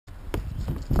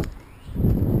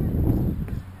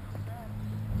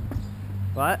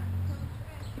What?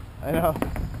 I know.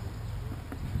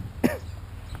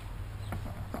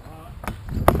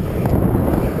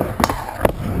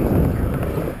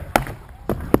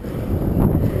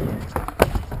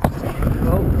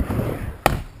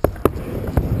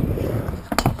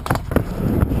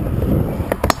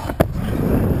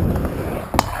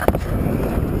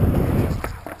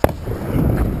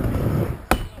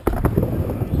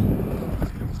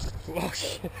 Oh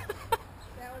shit.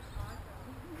 That was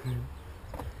awesome.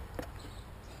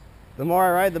 The more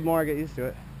I ride, the more I get used to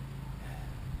it.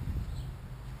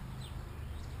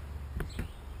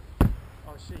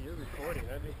 Oh shit, you're recording.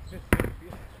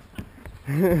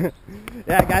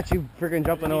 Yeah, I got you freaking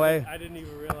jumping away. I didn't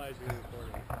even realize you were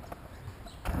recording.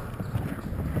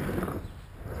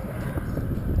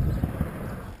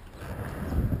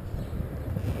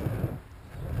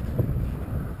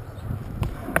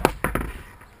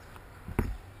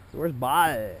 Where's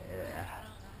Bot? Are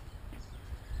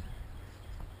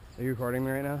you recording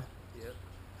me right now? Yep.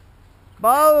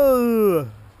 Bo!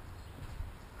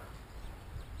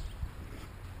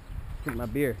 Get my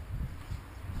beer.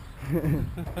 I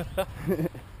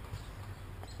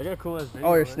got a cool ass video.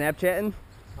 Oh, you're right? Snapchatting?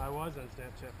 I was on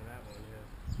Snapchat for that one,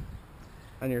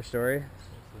 yeah. On your story?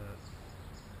 What's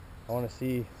I want to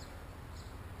see.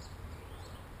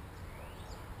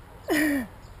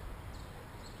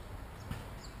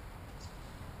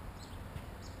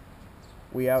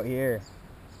 We out here.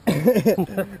 Too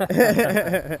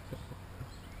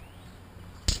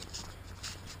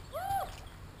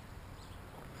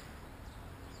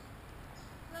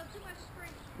much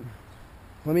spring.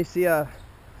 Let me see a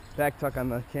back tuck on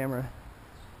the camera.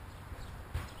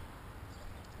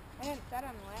 I didn't set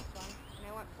on the last one, and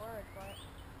I went forward for it.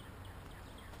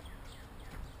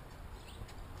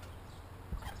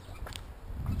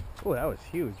 Oh, that was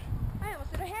huge. I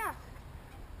almost did a half.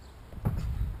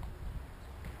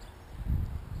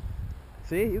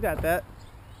 See, you got that.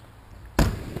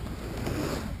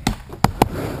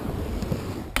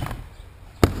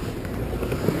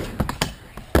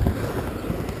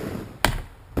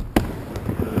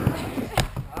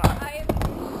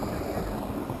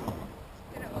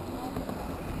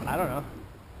 I don't know.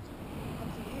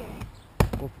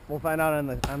 We'll find out on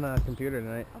the computer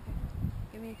tonight. Okay.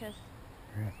 Give me a kiss.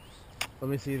 Let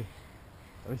me see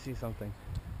something.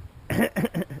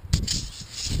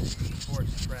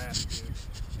 Force trash, dude.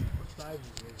 What size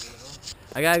is it, you know?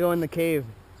 I gotta go in the cave.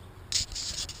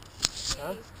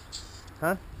 Huh?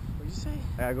 Huh? What'd you say?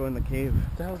 I gotta go in the cave.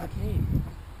 What the hell's a cave?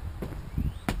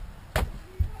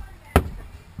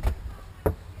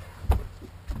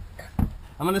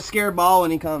 I'm gonna scare Ball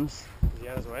when he comes. Is he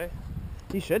on his way?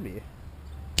 He should be.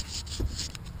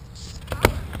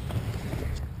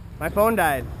 My phone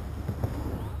died. You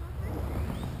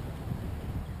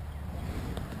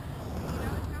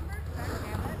know his number? 'Cause I don't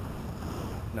have it.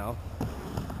 No.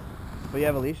 But you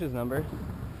have Alicia's number. No,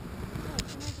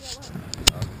 she might be at work.